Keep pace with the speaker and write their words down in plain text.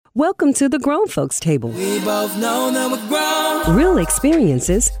Welcome to the Grown Folks Table. We both know that we're grown. Real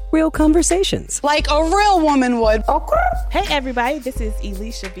experiences, real conversations. Like a real woman would. Hey everybody, this is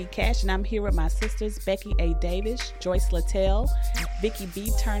Elisha V. Cash, and I'm here with my sisters Becky A. Davis, Joyce Littell, Vicky B.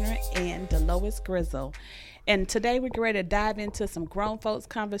 Turner, and Delois Grizzle. And today we're ready to dive into some grown folks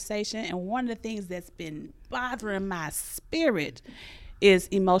conversation. And one of the things that's been bothering my spirit is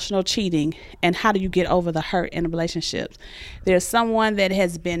emotional cheating, and how do you get over the hurt in a relationship? There's someone that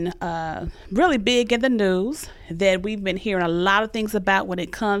has been really big in the news that we've been hearing a lot of things about when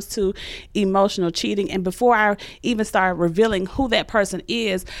it comes to emotional cheating. And before I even start revealing who that person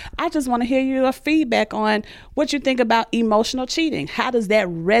is, I just want to hear your feedback on what you think about emotional cheating. How does that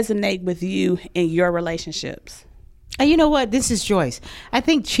resonate with you in your relationships? And you know what? This is Joyce. I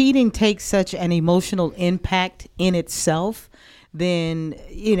think cheating takes such an emotional impact in itself. Then,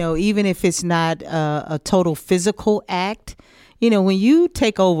 even if it's not a total physical act, when you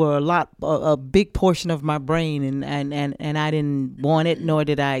take over a big portion of my brain and I didn't want it, nor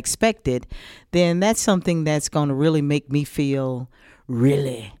did I expect it, then that's something that's going to really make me feel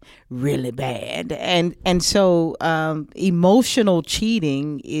really, really bad. And so emotional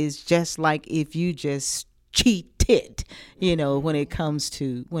cheating is just like if you just cheated, when it comes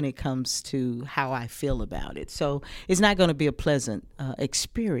to how I feel about it. So it's not going to be a pleasant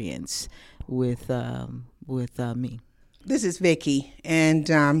experience with me. This is Vicky,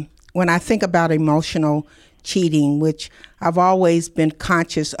 and when I think about emotional cheating, which I've always been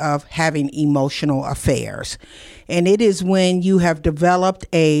conscious of having emotional affairs, and it is when you have developed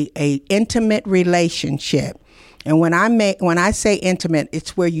a intimate relationship. And when I say intimate,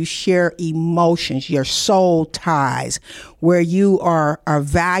 it's where you share emotions, your soul ties, where you are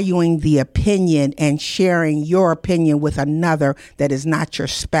valuing the opinion and sharing your opinion with another that is not your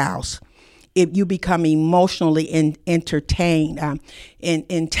spouse. If you become emotionally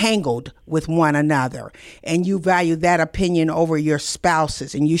entangled with one another, and you value that opinion over your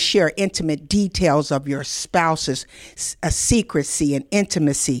spouse's, and you share intimate details of your spouse's secrecy and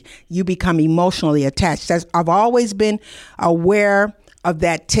intimacy, you become emotionally attached. I've always been aware of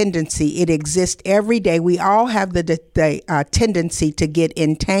that tendency. It exists every day. We all have the tendency to get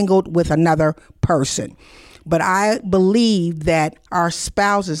entangled with another person. But I believe that our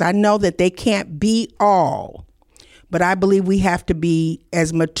spouses, I know that they can't be all, but I believe we have to be,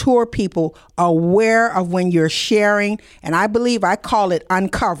 as mature people, aware of when you're sharing. And I call it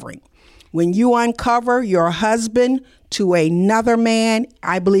uncovering. When you uncover your husband to another man,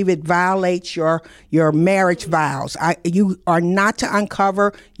 I believe it violates your marriage vows. You are not to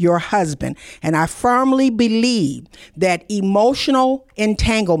uncover your husband. And I firmly believe that emotional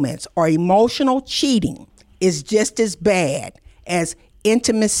entanglements or emotional cheating is just as bad as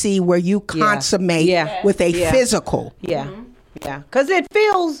intimacy where you consummate with a physical. Yeah. Because it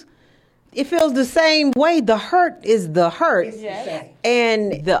feels the same way. The hurt is the hurt.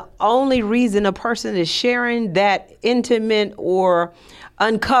 And the only reason a person is sharing that intimate or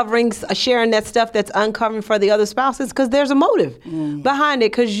uncovering, sharing that stuff that's uncovering for the other spouse is because there's a motive behind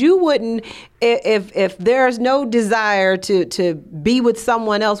it. Because you wouldn't, if there's no desire to be with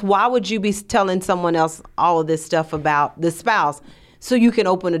someone else, why would you be telling someone else all of this stuff about the spouse? So you can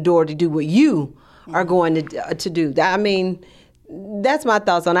open a door to do what you are going to do. I mean, that's my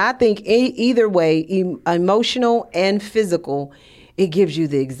thoughts on it. I think either way, emotional and physical, it gives you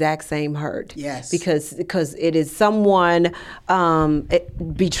the exact same hurt. Yes. Because it is someone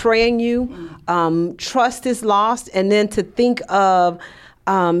betraying you, trust is lost, and then to think of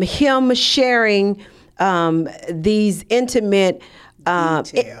him sharing these intimate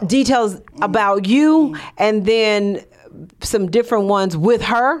details about you, and then some different ones with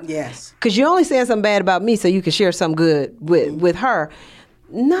her. Yes. Because you're only saying something bad about me so you can share some good with her.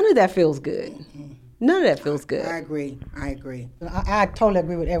 None of that feels good. None of that feels good. I agree. I totally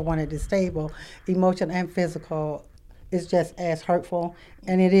agree with everyone at this table. Emotional and physical is just as hurtful,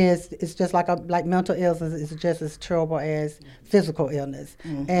 and it's just like mental illness is just as terrible as physical illness.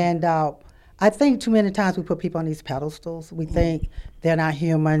 And I think too many times we put people on these pedestals. We think they're not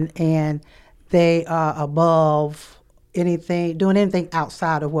human and they are above doing anything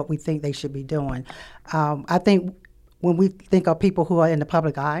outside of what we think they should be doing. I think when we think of people who are in the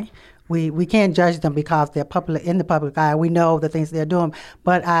public eye, we can't judge them because they're in the public eye. We know the things they're doing,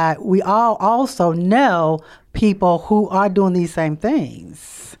 but we all also know people who are doing these same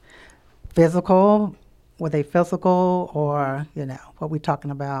things. Physical, were they physical, or what we're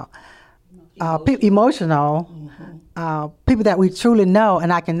talking about? Emotional, people that we truly know,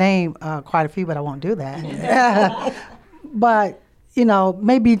 and I can name quite a few, but I won't do that. But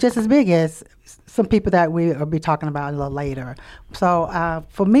maybe just as big as some people that we will be talking about a little later. So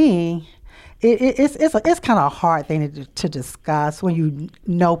for me, it's kind of a hard thing to discuss when you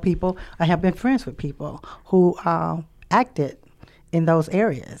know people. I have been friends with people who acted in those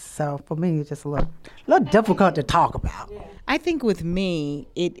areas. So for me, it's just a little difficult to talk about. I think with me,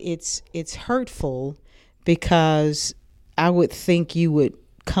 it's hurtful because I would think you would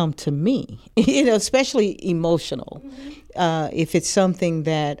come to me, especially emotional. If it's something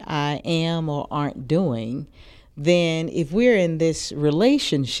that I am or aren't doing, then if we're in this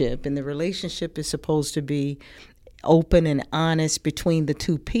relationship and the relationship is supposed to be open and honest between the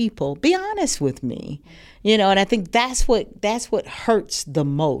two people, be honest with me. And I think that's what hurts the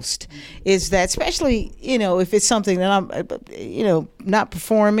most, is that, especially, if it's something that I'm, not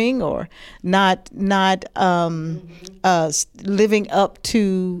performing or not living up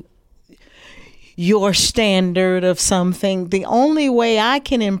to your standard of something. The only way I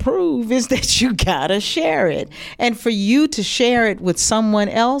can improve is that you gotta share it. And for you to share it with someone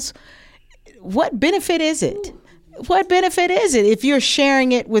else, what benefit is it? What benefit is it if you're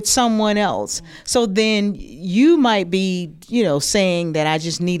sharing it with someone else? So then you might be, saying that I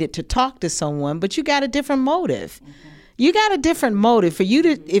just needed to talk to someone, but you got a different motive. You got a different motive for you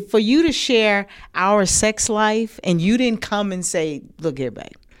to share our sex life, and you didn't come and say, "Look here, babe,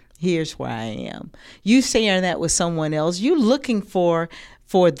 here's where I am." You sharing that with someone else. You looking for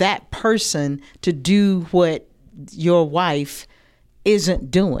that person to do what your wife isn't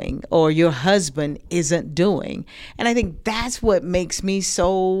doing or your husband isn't doing. And I think that's what makes me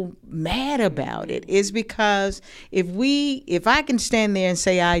so mad about it, is because if I can stand there and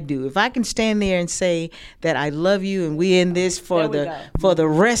say I do, if I can stand there and say that I love you and we in this for the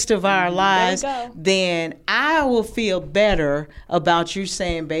rest of our lives, then I will feel better about you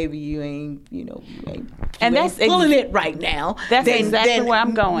saying, "Baby, you ain't and that's pulling it right now." That's exactly where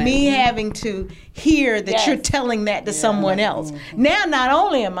I'm going. Me having to hear that you're telling that to someone else. Now, not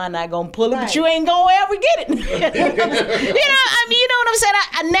only am I not going to pull it, but you ain't going to ever get it. You know what I'm saying?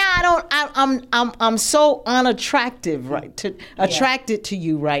 I'm so unattractive, attracted to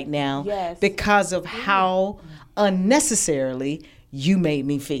you right now because of how unnecessarily you made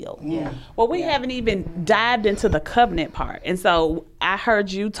me feel. Well, we haven't even dived into the covenant part. And so I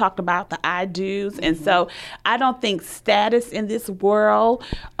heard you talk about the I do's. And so I don't think status in this world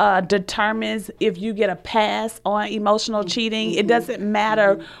determines if you get a pass on emotional cheating. It doesn't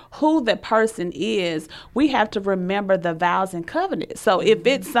matter who the person is. We have to remember the vows and covenants. So if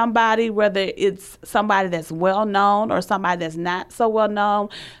it's somebody, whether it's somebody that's well known or somebody that's not so well known,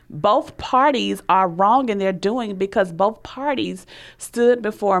 both parties are wrong in their doing, because both parties stood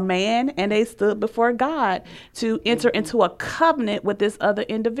before man and they stood before God to enter into a covenant with this other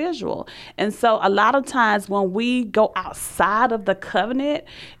individual. And so a lot of times when we go outside of the covenant,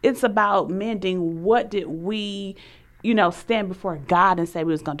 it's about mending what did we stand before God and say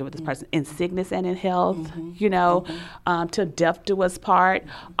we was going to do with this person in sickness and in health, till death do us part.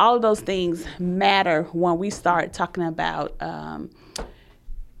 All of those things matter when we start talking about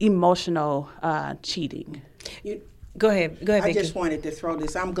emotional cheating. Go ahead, I Vicki. just wanted to throw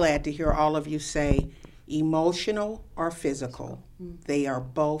this. I'm glad to hear all of you say emotional or physical. They are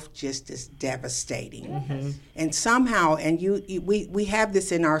both just as devastating. And somehow, we have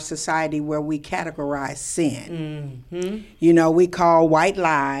this in our society where we categorize sin. We call white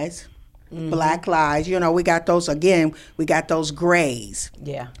lies, black lies. We got those, again, we got those grays.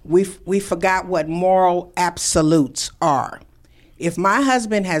 Yeah. We forgot what moral absolutes are. If my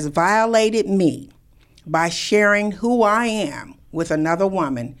husband has violated me by sharing who I am with another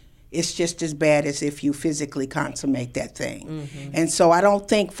woman, it's just as bad as if you physically consummate that thing. And so I don't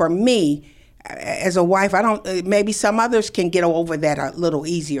think, for me, as a wife, maybe some others can get over that a little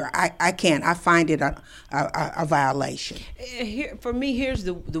easier. I can't. I find it a violation. For me, here's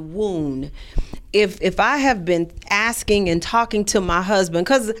the wound. If I have been asking and talking to my husband,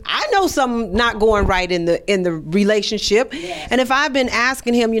 because I know something not going right in the relationship, and if I've been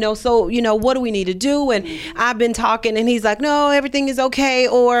asking him, what do we need to do, and I've been talking, and he's like, no, everything is okay,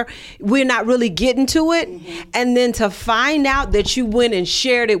 or we're not really getting to it, and then to find out that you went and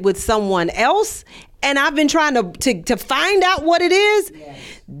shared it with someone else, and I've been trying to find out what it is.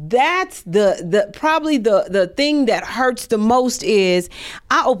 That's probably the thing that hurts the most is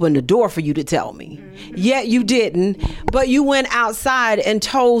I opened the door for you to tell me. Yet you didn't, but you went outside and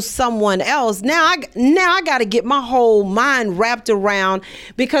told someone else. Now I got to get my whole mind wrapped around,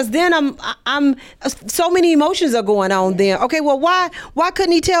 because then I'm so many emotions are going on then. Okay, well, why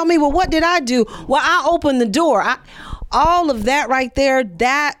couldn't he tell me? Well, what did I do? Well, I opened the door. All of that right there,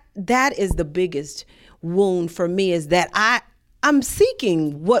 that is the biggest wound for me, is that I'm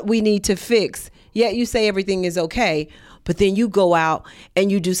seeking what we need to fix, yet you say everything is okay. But then you go out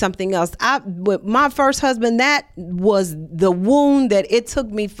and you do something else. With my first husband, that was the wound that it took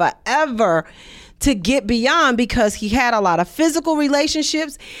me forever to get beyond, because he had a lot of physical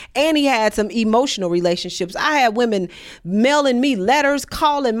relationships and he had some emotional relationships. I had women mailing me letters,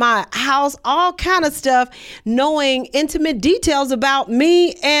 calling my house, all kind of stuff, knowing intimate details about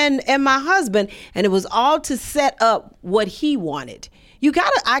me and my husband. And it was all to set up what he wanted.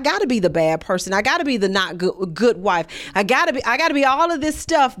 I gotta be the bad person. I gotta be the not good wife. I gotta be all of this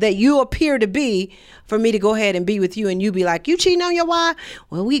stuff that you appear to be for me to go ahead and be with you. And you be like, you cheating on your wife?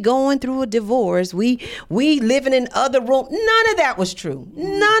 Well, we going through a divorce. We living in other rooms. None of that was true.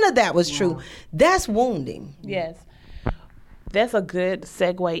 None of that was true. That's wounding. Yes. That's a good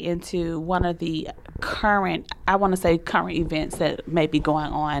segue into one of the current events that may be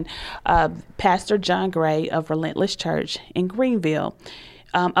going on. Pastor John Gray of Relentless Church in Greenville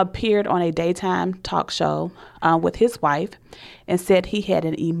appeared on a daytime talk show with his wife and said he had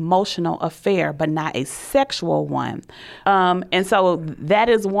an emotional affair, but not a sexual one. And so that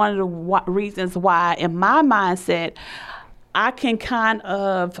is one of the reasons why, in my mindset, I can kind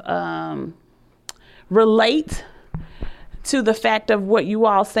of relate to the fact of what you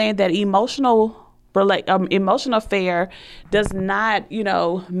all saying, that emotional affair does not,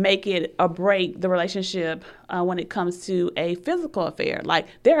 make it or break the relationship when it comes to a physical affair. Like,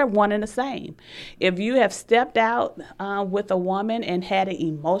 they're one and the same. If you have stepped out with a woman and had an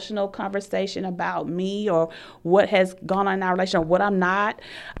emotional conversation about me or what has gone on in our relationship, or what I'm not,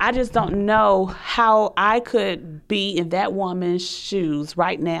 I just don't know how I could be in that woman's shoes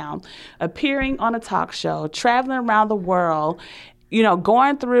right now, appearing on a talk show, traveling around the world,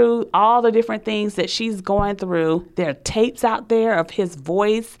 going through all the different things that she's going through. There are tapes out there of his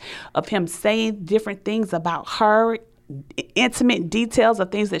voice, of him saying different things about her, intimate details of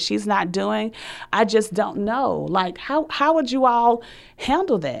things that she's not doing. I just don't know. Like, how would you all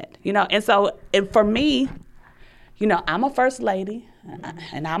handle that? And so, for me, I'm a first lady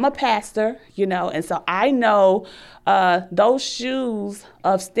and I'm a pastor, and so I know those shoes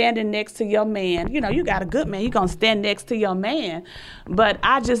of standing next to your man. You got a good man, you're going to stand next to your man. But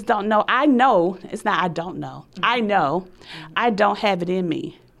I just don't know. I know I don't have it in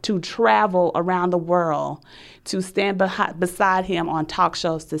me to travel around the world, to stand beside him on talk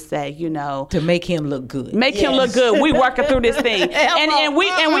shows to say, to make him look good. Make him look good. We working through this thing. and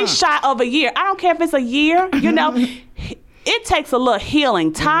we shot of a year. I don't care if it's a year, It takes a little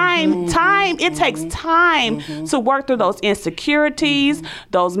healing. It takes time to work through those insecurities,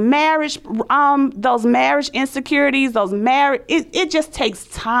 those marriage insecurities, it just takes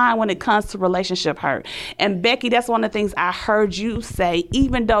time when it comes to relationship hurt. And Becky, that's one of the things I heard you say,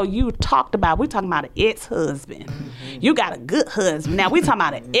 even though we're talking about an ex-husband. You got a good husband. Now we're talking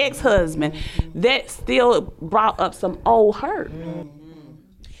about an ex-husband that still brought up some old hurt.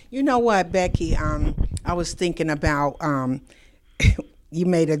 You know what, Becky? I was thinking about, you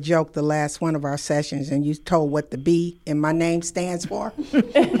made a joke the last one of our sessions, and you told what the B in my name stands for.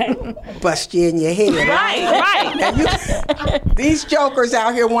 Bust you in your head. Right. These jokers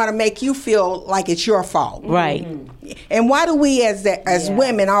out here want to make you feel like it's your fault. Right. And why do we as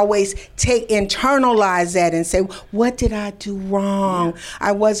women always internalize that and say, what did I do wrong?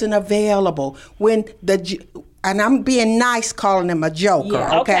 I wasn't available. And I'm being nice calling him a joker,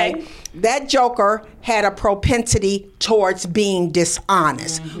 okay? That joker had a propensity towards being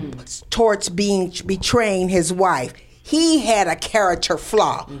dishonest, towards betraying his wife. He had a character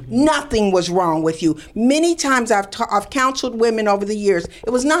flaw. Nothing was wrong with you. Many times I've counseled women over the years. It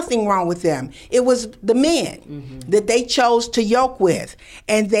was nothing wrong with them. It was the men that they chose to yoke with,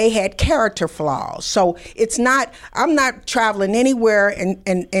 and they had character flaws. So I'm not traveling anywhere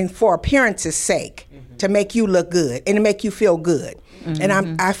and for appearance's sake to make you look good and to make you feel good. And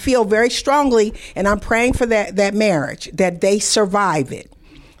I feel very strongly, and I'm praying for that marriage, that they survive it.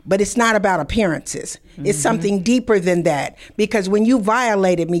 But it's not about appearances. It's something deeper than that. Because when you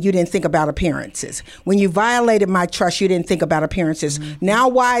violated me, you didn't think about appearances. When you violated my trust, you didn't think about appearances. Now,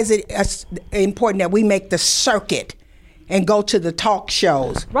 why is it important that we make the circuit and go to the talk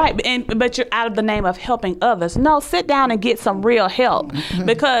shows? Right, but you're out of the name of helping others. No, sit down and get some real help.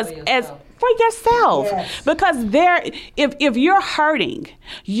 Because for yourself. Because if you're hurting,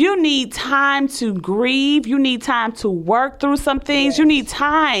 you need time to grieve. You need time to work through some things. You need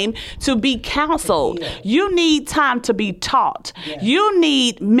time to be counseled. You need time to be taught. You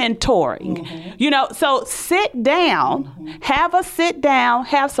need mentoring. So sit down, have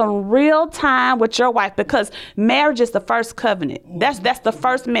some real time with your wife, because marriage is the first covenant. That's the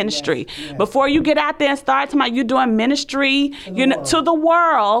first ministry. Before you get out there and start talking about you doing ministry, to the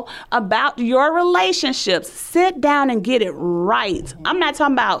world about your relationships, sit down and get it right. I'm not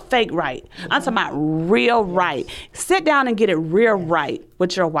talking about fake right. I'm talking about real right. Sit down and get it real right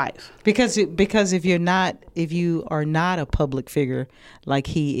with your wife. Because if you are not a public figure like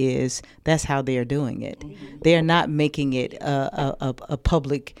he is, that's how they are doing it. They are not making it a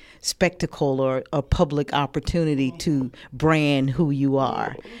public spectacle or a public opportunity to brand who you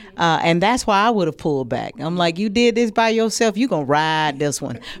are. And that's why I would have pulled back. I'm like, you did this by yourself. You're going to ride this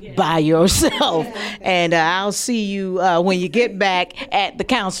one by yourself. And I'll see you when you get back at the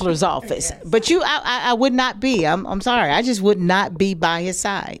counselor's office. But I would not be. I'm sorry. I just would not be by his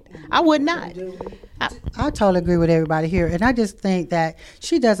side. I would not. I totally agree with everybody here, and I just think that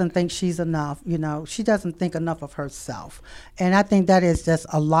she doesn't think she's enough. She doesn't think enough of herself, and I think that is just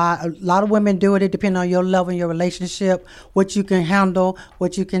a lot. A lot of women do it. It depends on your level in your relationship, what you can handle,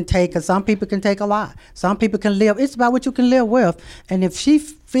 what you can take. Because some people can take a lot. Some people can live. It's about what you can live with, and if she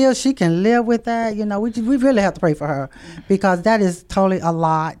feels she can live with that, we really have to pray for her, because that is totally a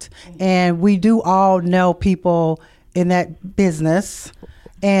lot. And we do all know people in that business.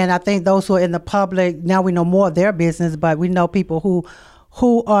 And I think those who are in the public, now we know more of their business, but we know people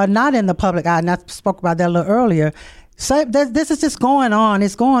who are not in the public eye, and I spoke about that a little earlier. So this is just going on.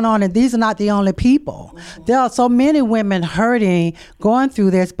 It's going on, and these are not the only people. There are so many women hurting, going through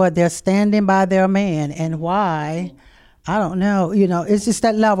this, but they're standing by their man. And why? I don't know. It's just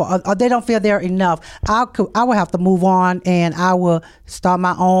that level. Or they don't feel they're enough. I will have to move on, and I will start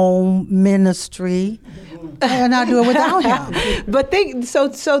my own ministry, and I'll do it without him. But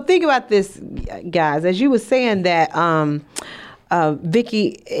think about this, guys. As you were saying that,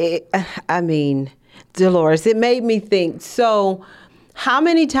 Vicki, Dolores, it made me think. So, how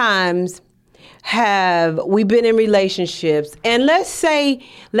many times have we been in relationships, and let's say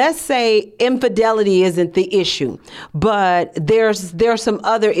infidelity isn't the issue, but there's some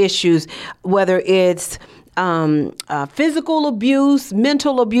other issues, whether it's physical abuse,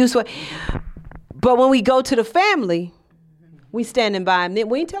 mental abuse, but when we go to the family, we standing by him.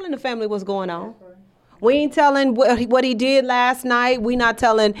 We ain't telling the family what's going on. We ain't telling what he did last night. We not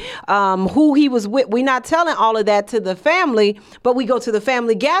telling who he was with. We not telling all of that to the family, but we go to the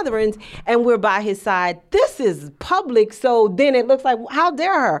family gatherings and we're by his side. This is public, so then it looks like, how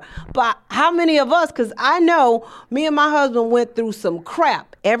dare her? But how many of us, because I know me and my husband went through some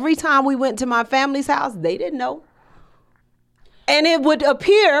crap. Every time we went to my family's house, they didn't know. And it would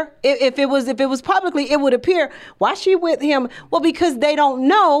appear, if it was publicly, it would appear, why she with him? Well, because they don't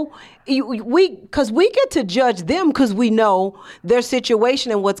know. Because we get to judge them because we know their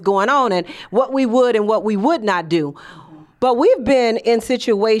situation and what's going on and what we would and what we would not do. But we've been in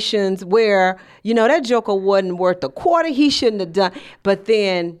situations where, that joker wasn't worth a quarter. He shouldn't have done. But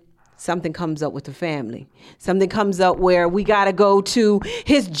then something comes up with the family. Something comes up where we got to go to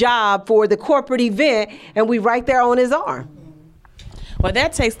his job for the corporate event, and we right there on his arm. Well,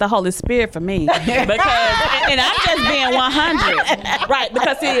 that takes the Holy Spirit for me, because, and I'm just being 100, right?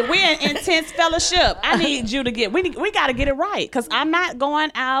 Because see, if we're in intense fellowship, I need you to we got to get it right, because I'm not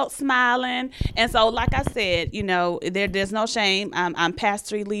going out smiling. And so, like I said, there's no shame. I'm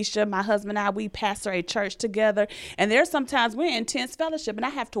Pastor Elisha. My husband and I, we pastor a church together, and there's sometimes we're in intense fellowship, and I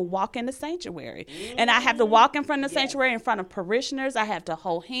have to walk in the sanctuary, and I have to walk in front of the sanctuary in front of parishioners. I have to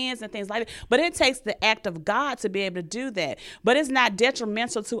hold hands and things like that. But it takes the act of God to be able to do that. But it's not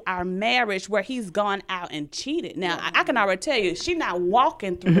detrimental to our marriage where he's gone out and cheated. Now, I can already tell you, she's not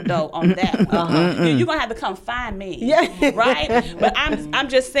walking through the door on that one. You're going to have to come find me, right? But I'm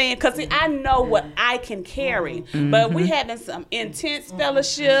just saying, because I know what I can carry. But we having some intense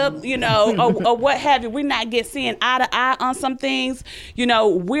fellowship, or what have you. We're not seeing eye to eye on some things.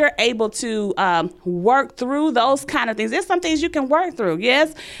 We're able to work through those kind of things. There's some things you can work through,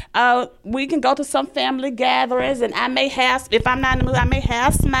 yes. We can go to some family gatherings, and I may have, if I'm not in the mood, I may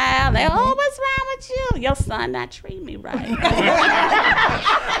have a smile. Like, oh, what's wrong with you? Your son not treating me right.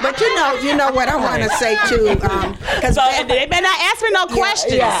 But you know what I want to say too. So they better not ask me no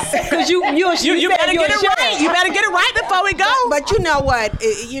questions. Because you better get it right. You better get it right before we go. But you know what?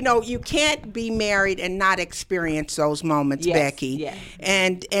 You can't be married and not experience those moments, Becky. Yes.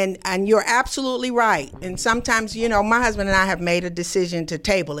 And you're absolutely right. And sometimes, my husband and I have made a decision to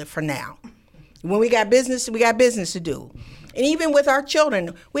table it for now. When we got business to do. And even with our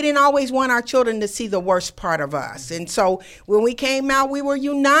children, we didn't always want our children to see the worst part of us. And so when we came out, we were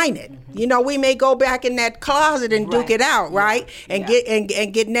united. You know, we may go back in that closet and duke it out, right? And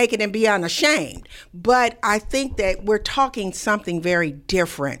get naked and be unashamed. But I think that we're talking something very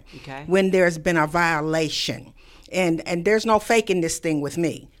different when there's been a violation. And there's no faking this thing with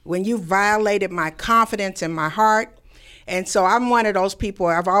me. When you violated my confidence in my heart, and so I'm one of those people,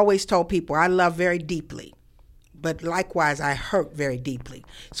 I've always told people I love very deeply. But likewise, I hurt very deeply.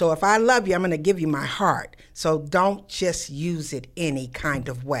 So if I love you, I'm going to give you my heart. So don't just use it any kind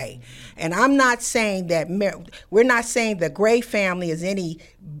of way. And I'm not saying that, we're not saying the Gray family is any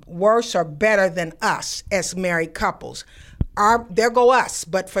worse or better than us as married couples. There go us,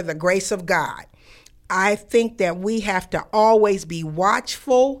 but for the grace of God. I think that we have to always be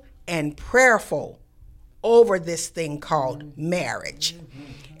watchful and prayerful over this thing called marriage.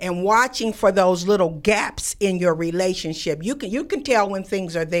 And watching for those little gaps in your relationship. You can tell when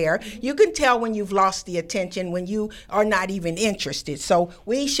things are there. You can tell when you've lost the attention, when you are not even interested. So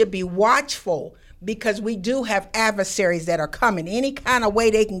we should be watchful because we do have adversaries that are coming any kind of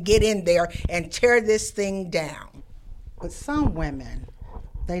way they can get in there and tear this thing down. But some women,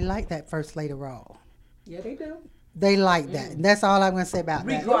 they like that first lady role. Yeah, they do. They like that. And that's all I'm going to say about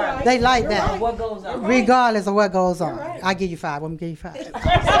that. Regardless. They like that. Right. What goes on. Regardless of what goes on. Right. I'll give you 5. I'm going to give you 5.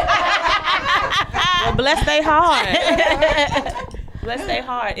 Well, bless they heart. Bless they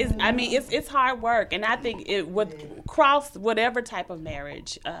heart. It's hard work, and I think it would cross whatever type of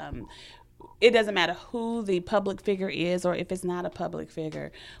marriage. It doesn't matter who the public figure is or if it's not a public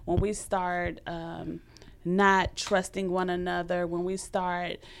figure. When we start not trusting one another, when we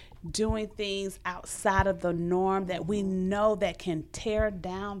start doing things outside of the norm that we know that can tear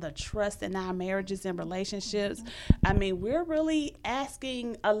down the trust in our marriages and relationships, we're really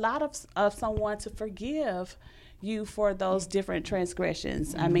asking a lot of someone to forgive you for those different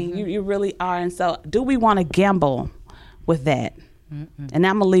transgressions. You really are. And so do we want to gamble with that? And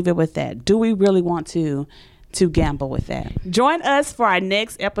I'm going to leave it with that. Do we really want to gamble with that? Join us for our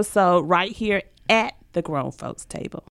next episode right here at the Grown Folks Table.